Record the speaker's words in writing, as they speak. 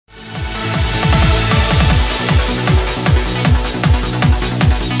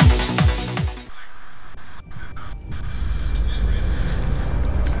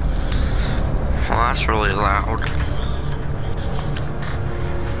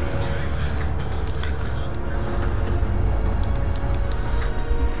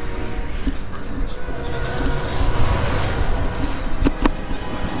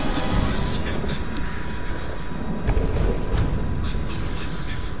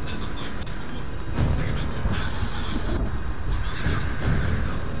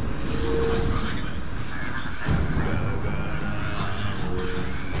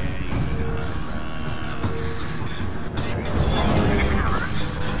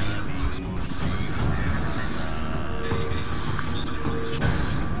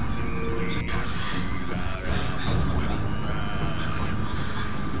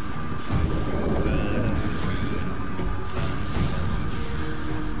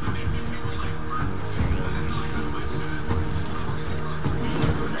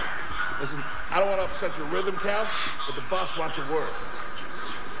I don't want to upset your rhythm, Cal, but the boss wants a word.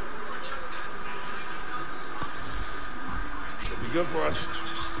 It'll be good for us.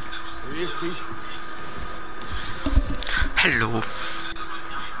 Here he is, Chief. Hello.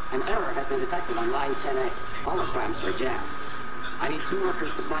 An error has been detected on line 10A. All the clamps are jammed. I need 2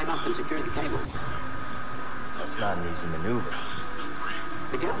 workers to climb up and secure the cables. That's not an easy maneuver.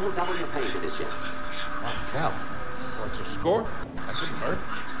 The guild will double your pay for this shift. Oh, Cal. What's your score? That couldn't hurt.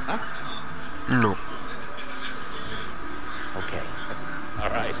 Huh? No. Okay. All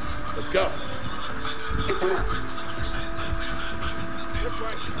right. Let's go. Get to work. This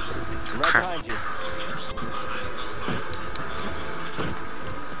way. I'm right behind you.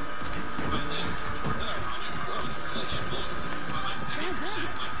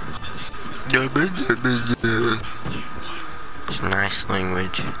 It's a nice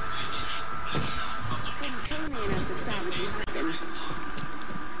language.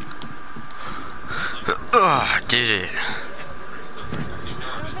 I did it.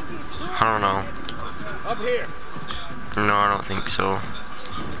 I don't know. Up here. No, I don't think so.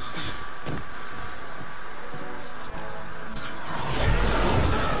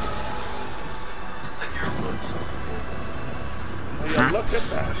 Will you look at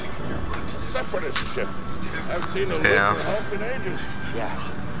that? Separatist ship. Haven't seen a Yeah. Lutheran Hulk in ages. Yeah.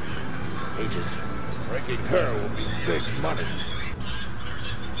 Ages. Breaking her will be big money.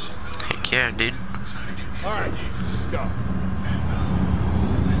 Heck yeah, dude. All right, let's go.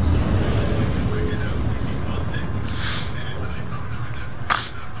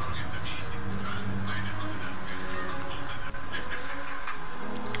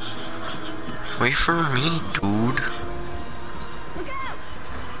 Wait for me, dude. Look out!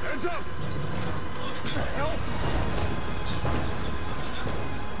 Hands up! What the hell?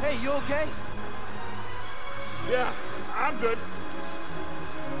 Hey, you okay? Yeah, I'm good.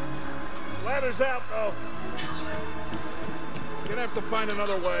 Ladder's out, though. Gonna have to find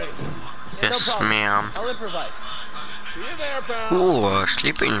another way. Yeah, Yes, no problem. ma'am. I'll improvise. See you there, pal. Ooh, a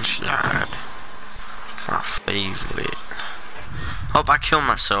sleeping slide. My favorite. Hope I kill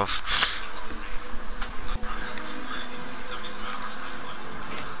myself.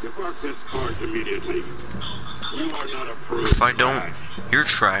 Depart this barge immediately. You are not approved. If I don't, you're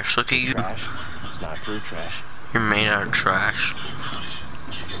trash. Look at you. Trash. It's not food trash. You're made out of trash.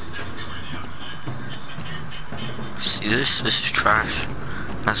 See this? This is trash.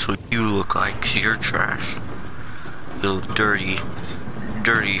 That's what you look like. 'Cause you're trash. You little dirty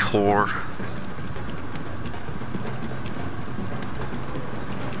whore.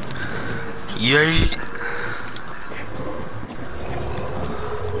 Yay!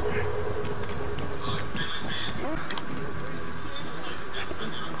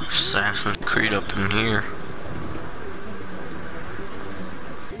 Assassin's Creed up in here.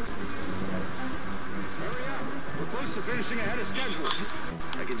 Finishing ahead of schedule.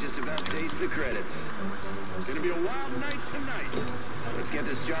 I can just about taste the credits. It's gonna be a wild night tonight. Let's get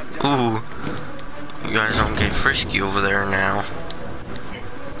this job done. Ooh, you guys don't get frisky over there now.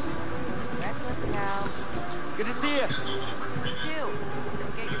 Reckless cow. Good to see you. You too.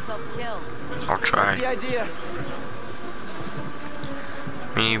 Don't get yourself killed. I'll That's try. the idea.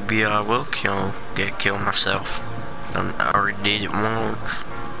 Maybe I will get killed myself. I already did it once.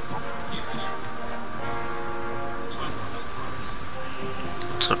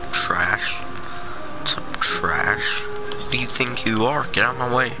 What's up, trash? What's up, trash? Who do you think you are? Get out of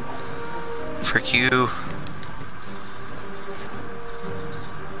my way. Frick you.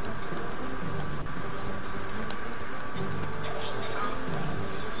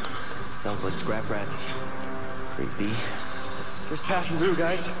 Sounds like scrap rats. Creepy. Just passing through,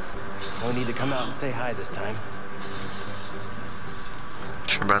 guys. No need to come out and say hi this time.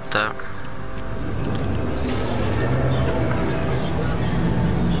 Sure about that?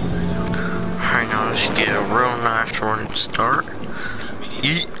 Alright, now let's get a real nice running start.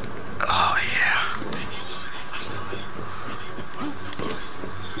 Yeet. Oh, yeah.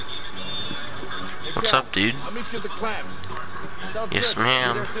 Hey, What's Cal, up, dude? I'll meet you at the clamps. Sounds Yes, good.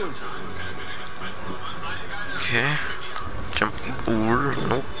 ma'am. Be there soon. Okay. Jump over.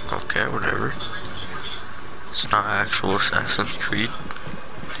 Nope. Okay, whatever. It's not actual Assassin's Creed.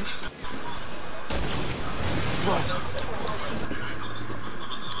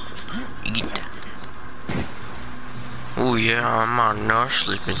 Eat. Oh yeah, I'm on no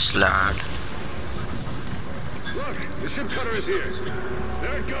sleeping slide. Look, the ship cutter is here.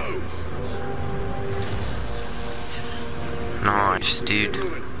 There it goes. Nice, dude.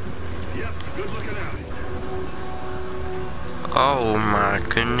 Moving. Yep, good looking out. Oh my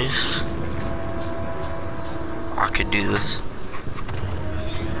goodness. I could do this.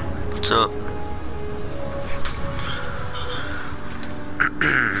 What's up? We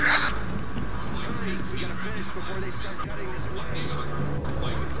gotta finish before they start cutting this way.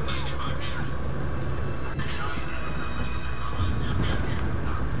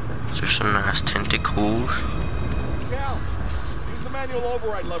 There's some nice tentacles. Cal, use the manual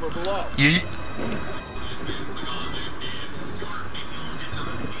override lever below. Yeet.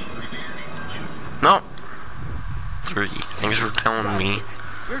 No. 3. Thanks for telling me.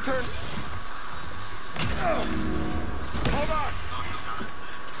 Your turn. Hold on.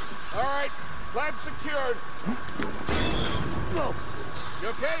 All right, lab secured. Whoa. You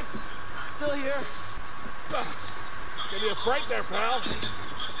okay? Still here. Give me a fright there, pal.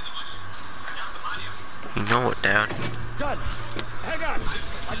 You know it, Dad. Done. Hang on.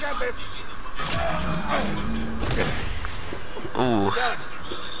 I got this. Ooh. Done.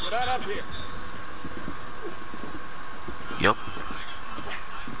 Get out up here. Yep.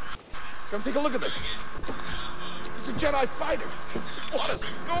 Come take a look at this. It's a Jedi fighter. What a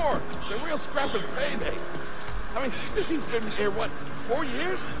score. It's a real scrapper's payday. I mean, this thing's been here, what, 4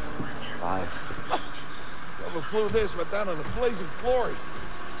 years? 5. Whoever flew this went down in a blaze of glory.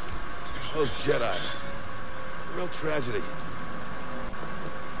 Those Jedi. A real tragedy.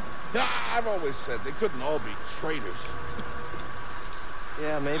 Yeah, I've always said they couldn't all be traitors.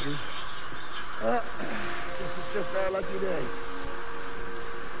 Yeah, maybe. This is just our lucky day.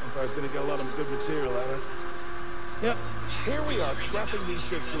 Empire's gonna get a lot of good material out of it. Yep, here we are scrapping these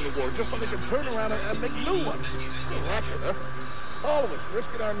ships from the war just so they can turn around and make new ones. A racket, huh? All of us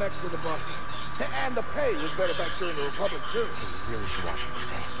risking our necks to the bosses. And the pay was better back during the Republic, too. You really should watch what you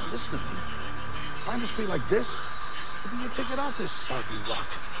say. Listen to me. Find us feel like this, maybe you take it off this soggy rock.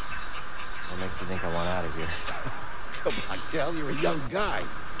 What makes you think I want out of here? Come on, Cal, you're a young guy.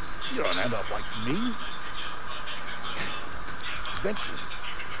 You don't end up like me. Eventually,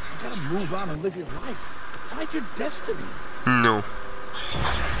 you gotta move on and live your life. Find your destiny. No.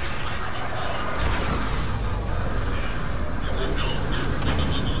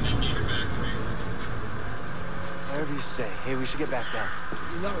 Whatever you say. Hey, we should get back down.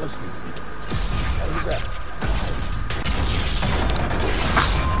 You're not listening to me. Who's that?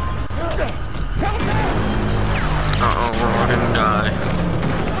 Uh-oh, we're all gonna die.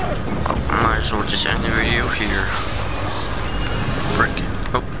 Oh, might as well just end the video here. Frick.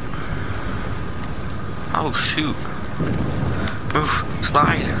 Oh. Oh, shoot. Move.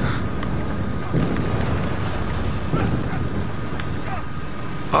 Slide.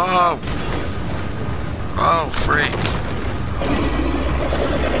 Oh. Oh, frick.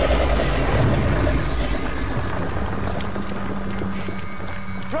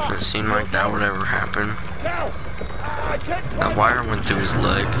 Doesn't seem like that would ever happen. No! I can't. That wire went through his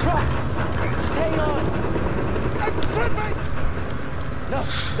leg. Just hang on. I'm slipping! No,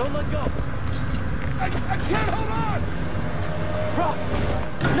 don't let go. I can't hold on! Rock.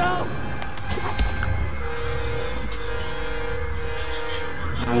 No!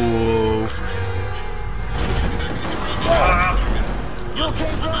 Whoa. You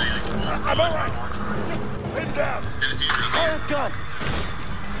okay, bro? I'm all right. Just pin down. Oh, it's gone.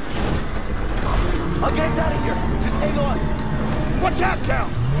 I'll get us out of here. Just hang on. Watch out, Cal!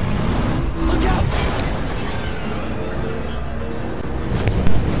 Look out!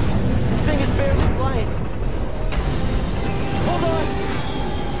 This thing is barely flying. Hold on!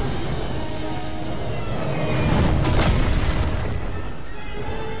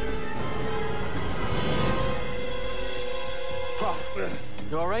 Bro,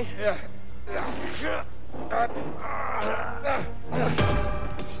 you all right? Yeah.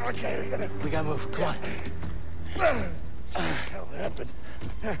 Okay, We gotta move. Come on. What happened?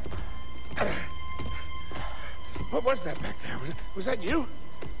 What was that back there? Was that you?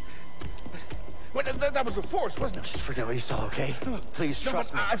 Well, that was the Force, wasn't it? Just forget what you saw, okay? Please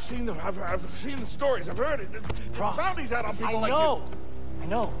trust me. I've seen the stories. I've heard it. There's Bro, bounties out on people like you. I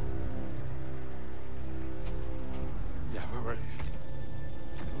know. Yeah, we're ready.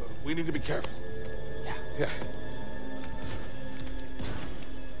 We need to be careful. Yeah.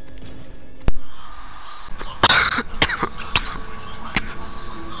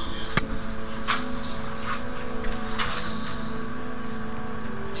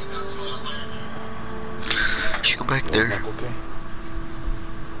 Just go back there. Okay.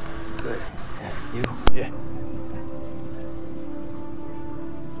 Good. Yeah, you? Yeah.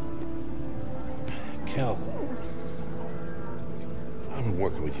 Cal, I've been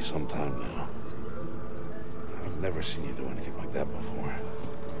working with you some time now. I've never seen you do anything like that before.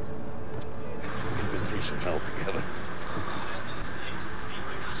 We've been through some hell together.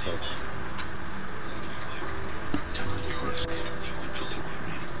 So, the risk that you took for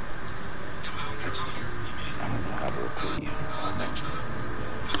me, I don't know how to repay you. I'll mention it.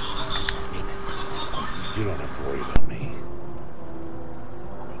 You don't have to worry about me.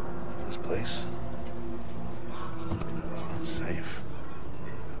 This place, it's not safe.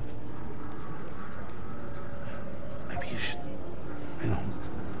 Maybe you should,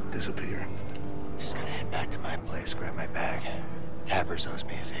 disappear. Just gotta head back to my place, grab my bag. Tappers owes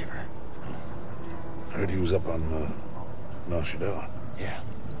me a favor. I heard he was up on, Mel Shadow. Yeah.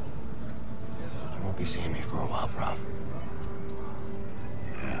 You won't be seeing me for a while, Prof.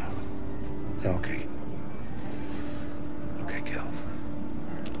 Yeah. Yeah, okay. Okay, Cal.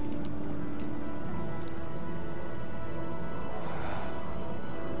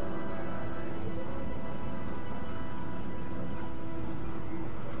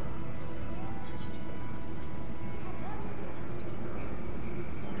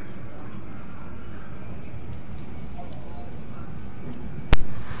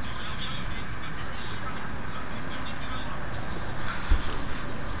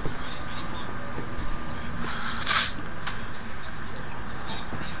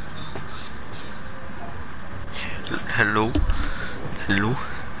 Hello? Hello?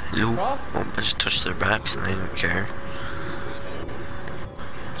 Hello? Prof? Oh, I just touched their backs and they didn't care.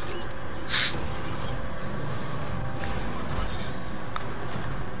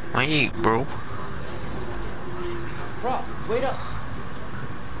 Wait, bro. Prof, wait up.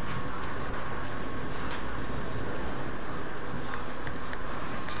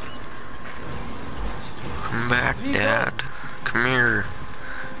 Come back, Dad. Come here.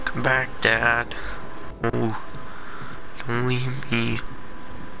 Come back, Dad. Oh. Don't leave me.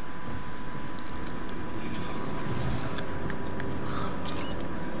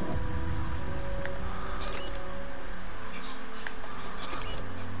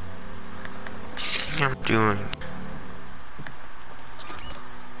 What do you think I'm doing?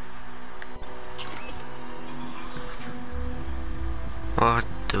 What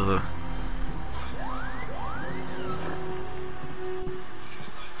the?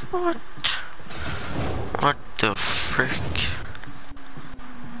 What? What the frick?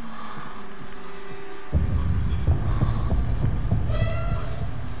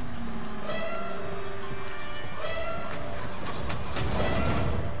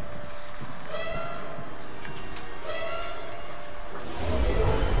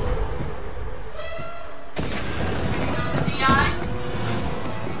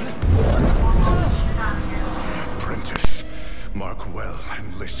 Apprentice, mark well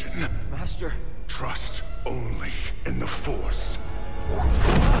and listen. Master. Trust only in the Force.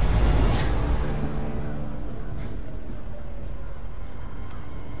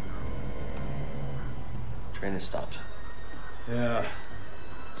 Train has stopped. Yeah.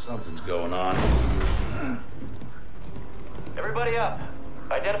 Something's going on. Everybody up.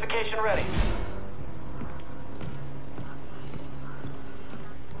 Identification ready.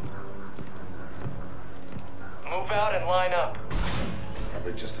 Move out and line up.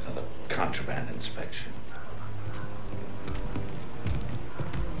 Probably just another contraband inspection.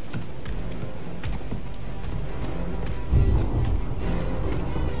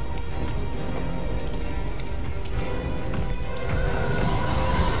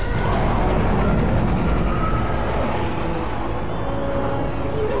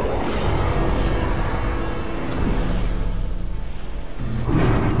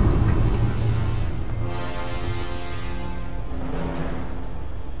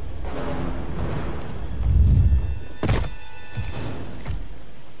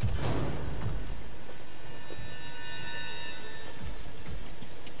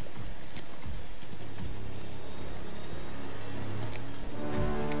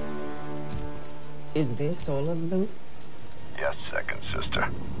 Is this all of them? Yes, second sister.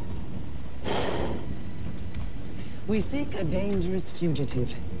 We seek a dangerous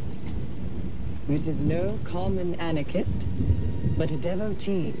fugitive. This is no common anarchist, but a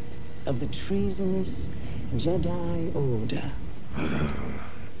devotee of the treasonous Jedi Order.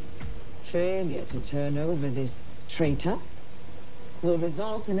 Failure to turn over this traitor will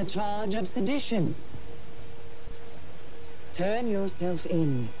result in a charge of sedition. Turn yourself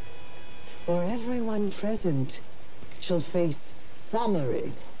in, or everyone present shall face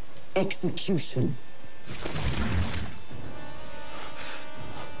summary execution.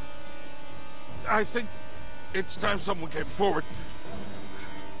 I think it's time someone came forward.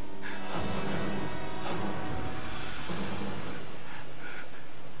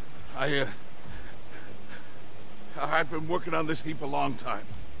 I've been working on this heap a long time.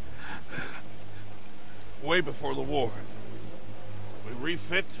 Way before the war. We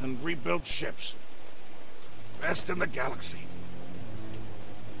refit and rebuilt ships. Best in the galaxy.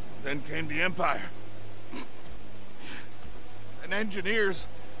 Then came the Empire. And engineers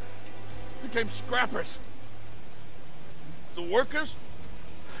became scrappers. The workers?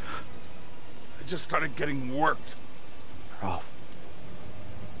 I just started getting worked. They're off.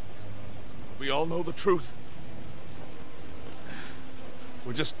 We all know the truth.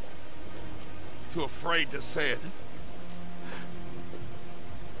 We're just too afraid to say it.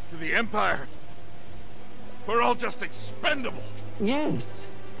 To the Empire, we're all just expendable. Yes,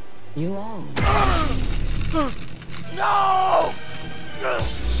 you are. No!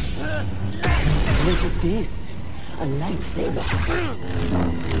 Look at this. A lightsaber.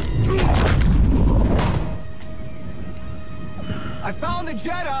 I found the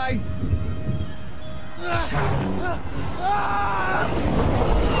Jedi!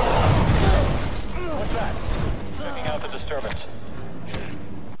 What's that? Checking out the disturbance.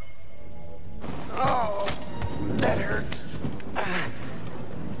 Oh, that hurts.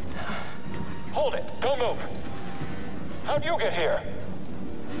 Hold it. Don't move. How'd you get here?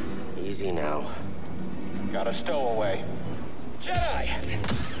 Easy now. Got a stowaway. Jedi!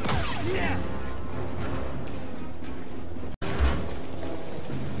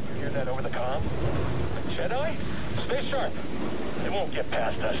 You hear that over the comm? The Jedi? Stay sharp. They won't get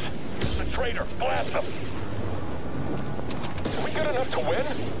past us. The traitor. Blast them. Are we good enough to win?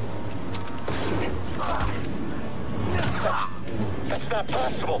 That's not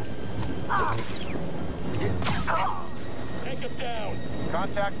possible. Take him down.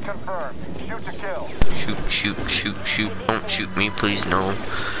 Contact confirmed. Shoot to kill. Shoot, shoot, shoot, shoot. Don't shoot me, please, no.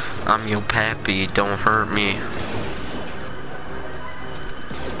 I'm your pappy, don't hurt me. I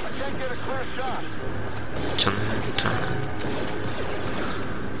can't get a clear shot.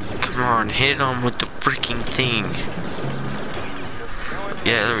 Come on, hit him with the freaking thing.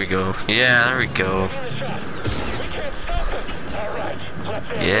 Yeah, there we go. Yeah, there we go.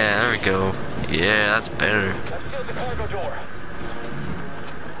 Yeah, there we go. Yeah, that's better. The cargo door.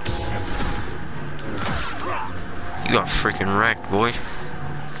 You got freaking wrecked, boy.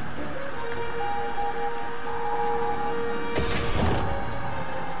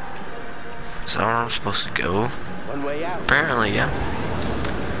 Is that where I'm supposed to go? One way out. Apparently, yeah.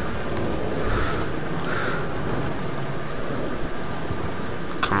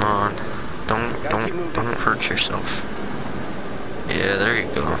 Come on. Don't hurt yourself. Yeah, there you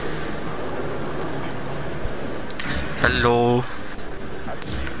go. Hello.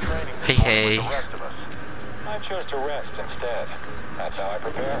 Hey, hey. I chose to rest instead. That's how I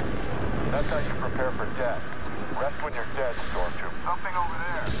prepare. That's how you prepare for death. Rest when you're dead, Stormtrooper. Something over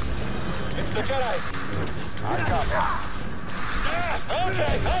there. It's the Jedi. I got it.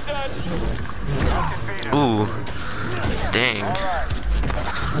 Okay, I'm done. Ooh. Dang.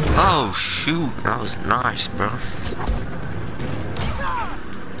 Oh, shoot. That was nice, bro.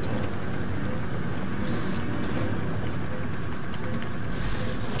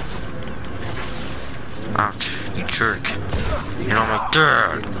 Ouch, you jerk. You know my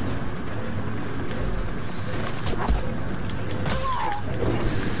dad.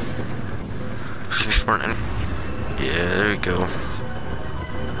 Yeah, there we go.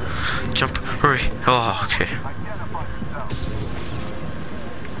 Jump, hurry. Oh, okay.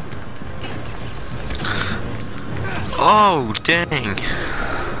 Oh, dang.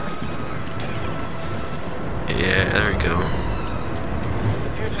 Yeah, there we go.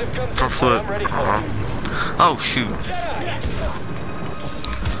 Front flip. Oh, shoot.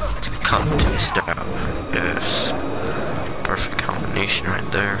 Cut to stab. Yes. Perfect combination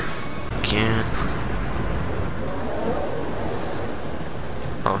right there. Again.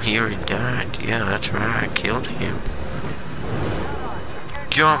 Oh, he already died. Yeah, that's right. I killed him.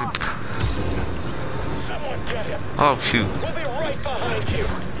 Jump. Oh, shoot. We'll be right behind you.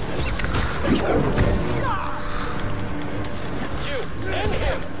 You and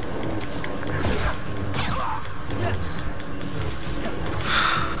him.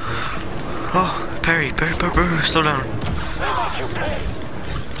 Oh, parry, slow down.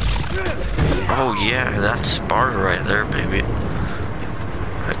 Oh yeah, that's Sparta right there, baby.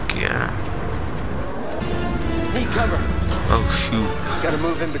 Heck yeah. Need cover. Oh shoot. Gotta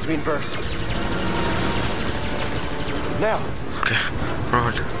move in between bursts. Now. Okay,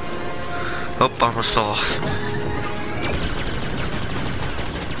 run. Oh, I almost fell off.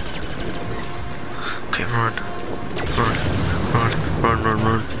 Okay, run. Run.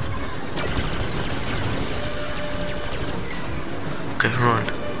 Okay, run.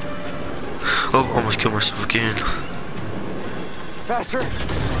 Oh, almost killed myself again. Faster.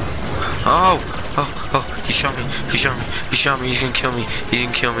 Oh, he shot me. He's gonna kill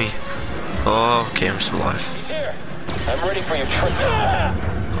me. Oh, okay, I'm still alive. He's here. I'm ready for your trick.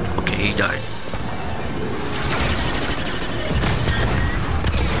 Okay, he died.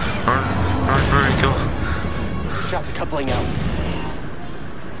 Run, go. shot the coupling out.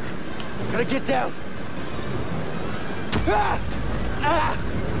 Gotta get down. Ah! Ah!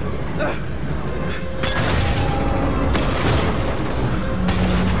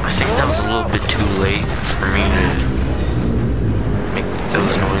 I think that was a little bit too late for me to make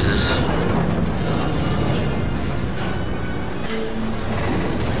those noises.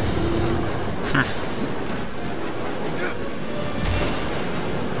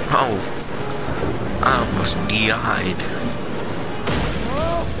 Oh, I almost died.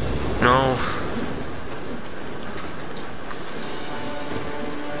 No.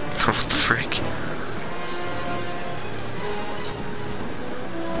 What the frick?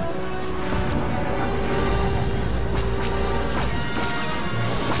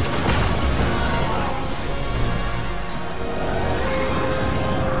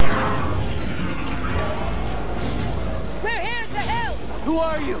 Who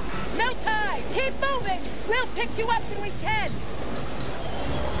are you? No time! Keep moving! We'll pick you up when we can!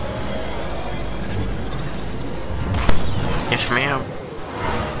 Yes, ma'am.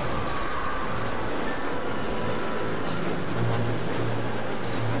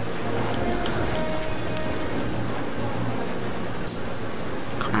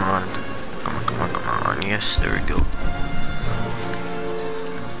 Come on. Come on, come on, come on. Yes, there we go.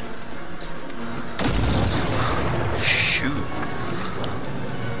 Shoot.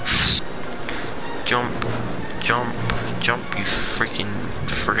 Jump, jump, jump, you freaking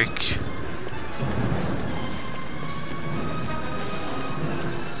frick.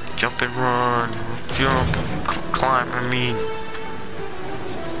 Jump and run, jump, climb, I mean.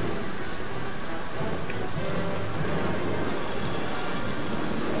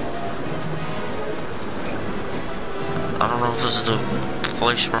 I don't know if this is the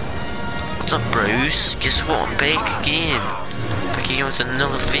place where... What's up, bros? Guess what? I'm back again. Back again with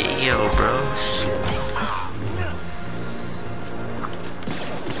another video, bros.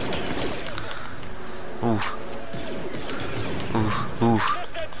 Ooh. Ooh, ooh.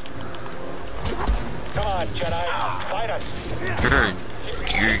 Come on, Jedi. Fight us.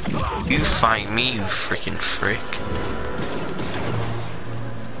 You fight me, you freaking frick.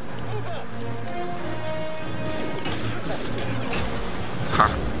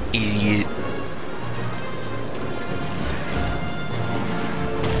 Huh, idiot.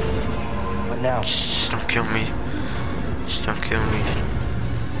 What now? Just don't kill me. Just don't kill me.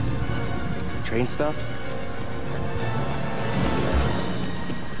 Train stopped?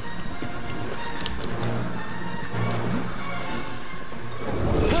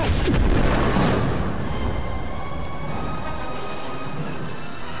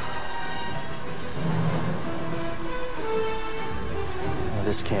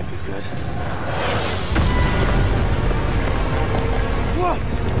 This can't be good. Whoa!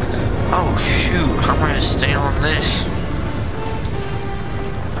 Oh shoot, how am I gonna stay on this?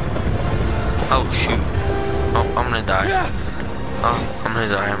 Oh shoot. Oh, I'm gonna die. Oh, I'm gonna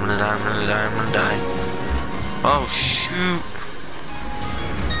die, I'm gonna die, I'm gonna die, I'm gonna die. Oh shoot.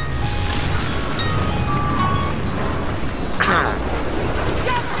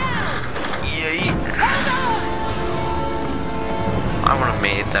 Yay. I would have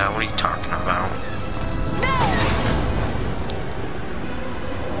made that. What are you talking about?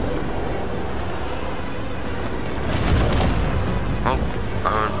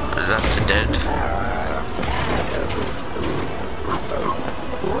 Oh, that's a dead.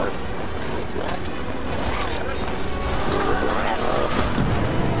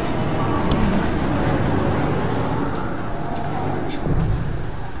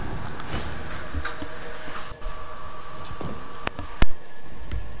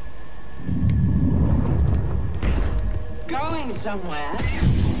 Going somewhere?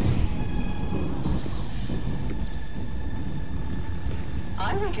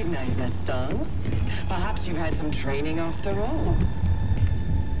 I recognize that stance. Perhaps you've had some training after all.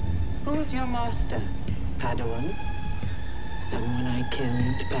 Who's your master, Padawan? Someone I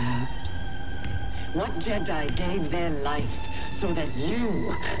killed, perhaps? What Jedi gave their life so that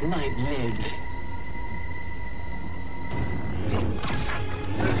you might live?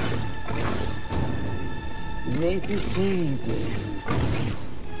 Laissez please.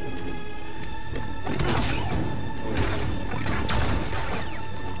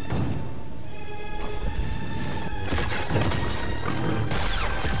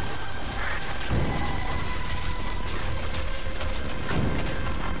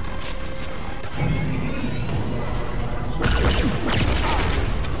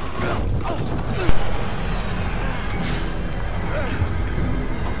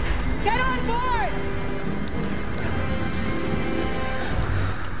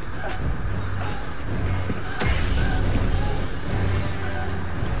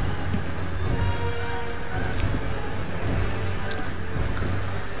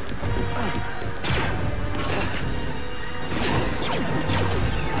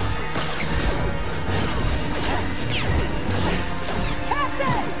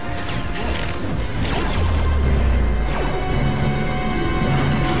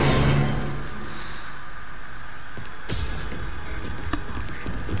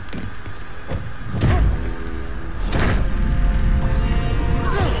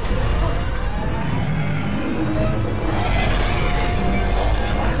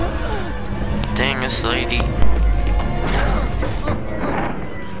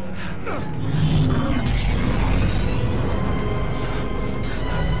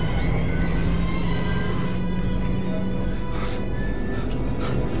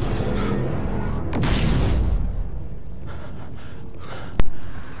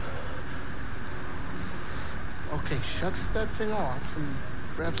 cut that thing off and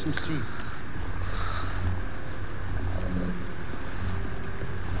grab some seed.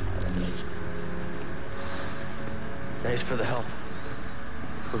 Thanks for the help.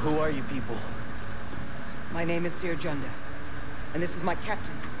 But who are you people? My name is Sir Junda, and this is my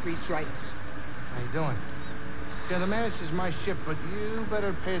captain, Priest Ritus. How you doing? Yeah, the Mantis is my ship, but you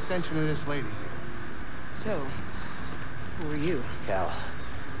better pay attention to this lady here. So, who are you? Cal.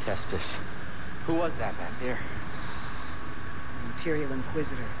 Kestis. Who was that back there? Imperial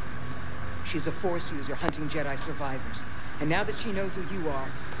Inquisitor. She's a Force user hunting Jedi survivors. And now that she knows who you are,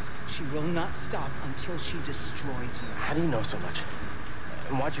 she will not stop until she destroys you. How do you know so much?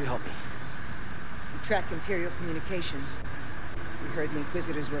 And why'd you help me? We tracked Imperial communications. We heard the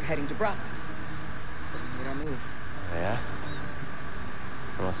Inquisitors were heading to Bracca. So we made our move. Oh, yeah?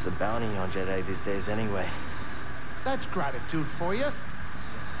 And what's the bounty on Jedi these days anyway? That's gratitude for you. I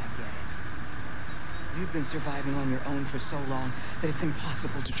get it. You've been surviving on your own for so long that it's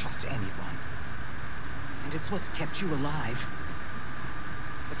impossible to trust anyone. And it's what's kept you alive.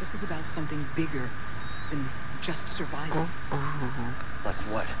 But this is about something bigger than just survival. Like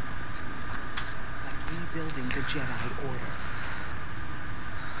what? Like rebuilding the Jedi Order.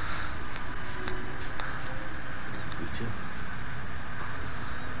 You too?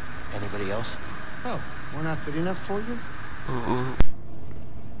 Anybody else? Oh, we're not good enough for you?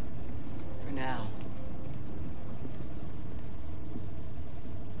 For now.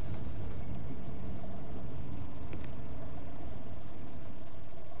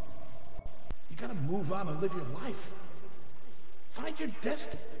 You gotta move on and live your life. Find your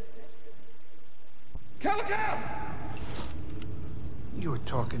destiny. Calico! You were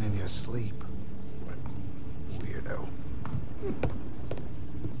talking in your sleep. What weirdo.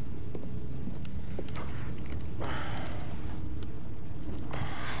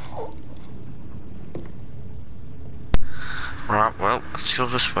 Right, well, let's go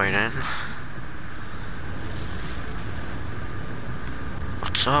this way then.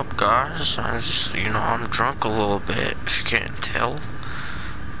 What's up, guys? I just, I'm drunk a little bit, if you can't tell.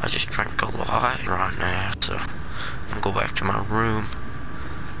 I just drank a lot right now, so I'm gonna go back to my room.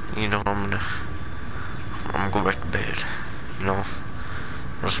 I'm gonna go back to bed.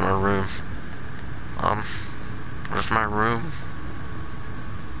 Where's my room? Where's my room?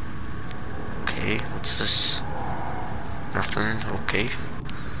 Okay, what's this? Nothing, okay.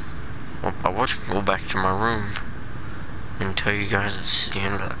 Well, I was gonna go back to my room and tell you guys it's the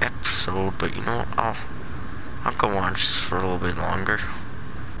end of the episode, but you know what, I'll go on just for a little bit longer.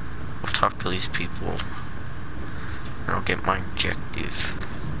 I'll talk to these people, and I'll get my objective.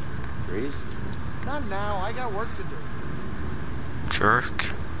 Breeze? Not now, I got work to do.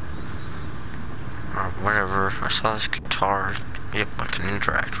 Jerk. Or whatever, I saw this guitar. Yep, I can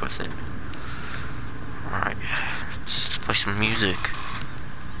interact with it. Alright, let's play some music.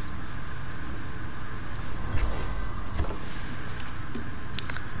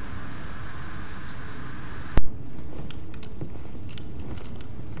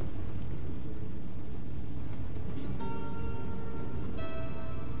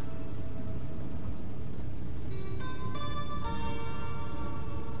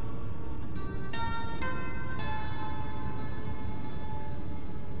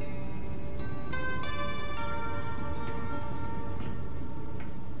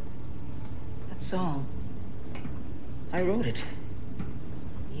 Song. I wrote it.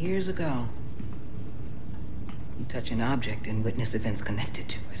 Years ago. You touch an object and witness events connected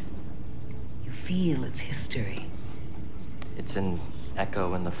to it. You feel its history. It's an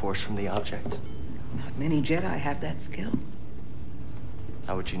echo in the Force from the object. Not many Jedi have that skill.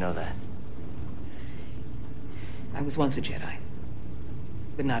 How would you know that? I was once a Jedi,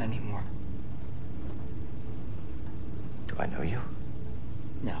 but not anymore. Do I know you?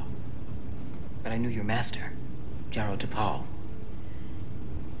 No. But I knew your master, Jaro Tapal.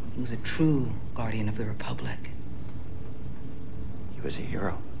 He was a true guardian of the Republic. He was a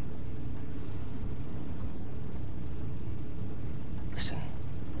hero. Listen.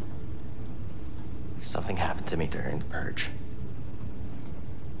 Something happened to me during the Purge.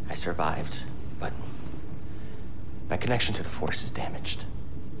 I survived, but my connection to the Force is damaged.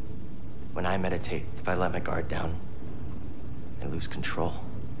 When I meditate, if I let my guard down, I lose control.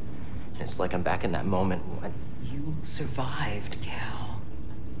 It's like I'm back in that moment when... You survived, Cal.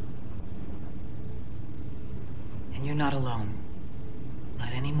 And you're not alone.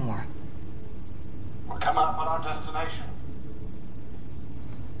 Not anymore. We're coming up on our destination.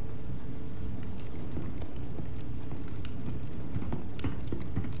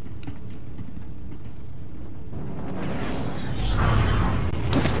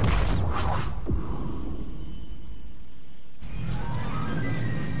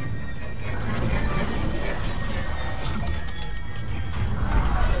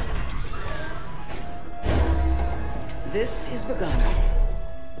 This is Bogano.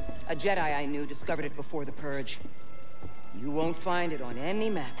 A Jedi I knew discovered it before the Purge. You won't find it on any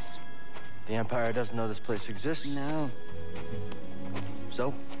maps. The Empire doesn't know this place exists? No.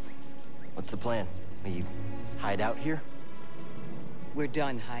 So, what's the plan? Will you hide out here? We're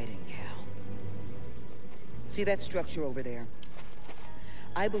done hiding, Cal. See that structure over there?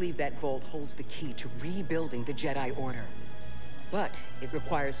 I believe that vault holds the key to rebuilding the Jedi Order. But it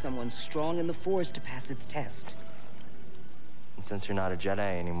requires someone strong in the Force to pass its test. And since you're not a Jedi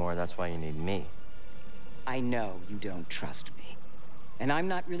anymore, that's why you need me. I know you don't trust me. And I'm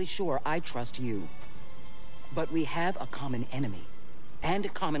not really sure I trust you. But we have a common enemy. And a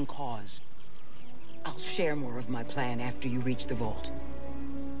common cause. I'll share more of my plan after you reach the vault.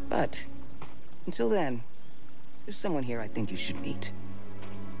 But, until then, there's someone here I think you should meet.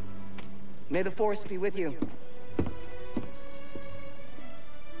 May the Force be with you.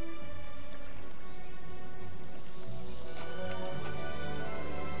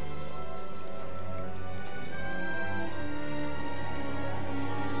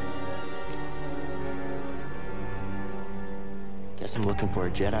 Guess I'm looking for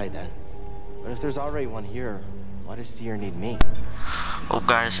a Jedi then. But if there's already one here, why does Seer need me? Well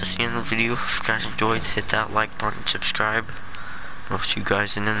guys, that's the end of the video. If you guys enjoyed, hit that like button, subscribe. I'll see you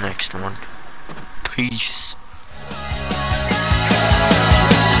guys in the next one. Peace.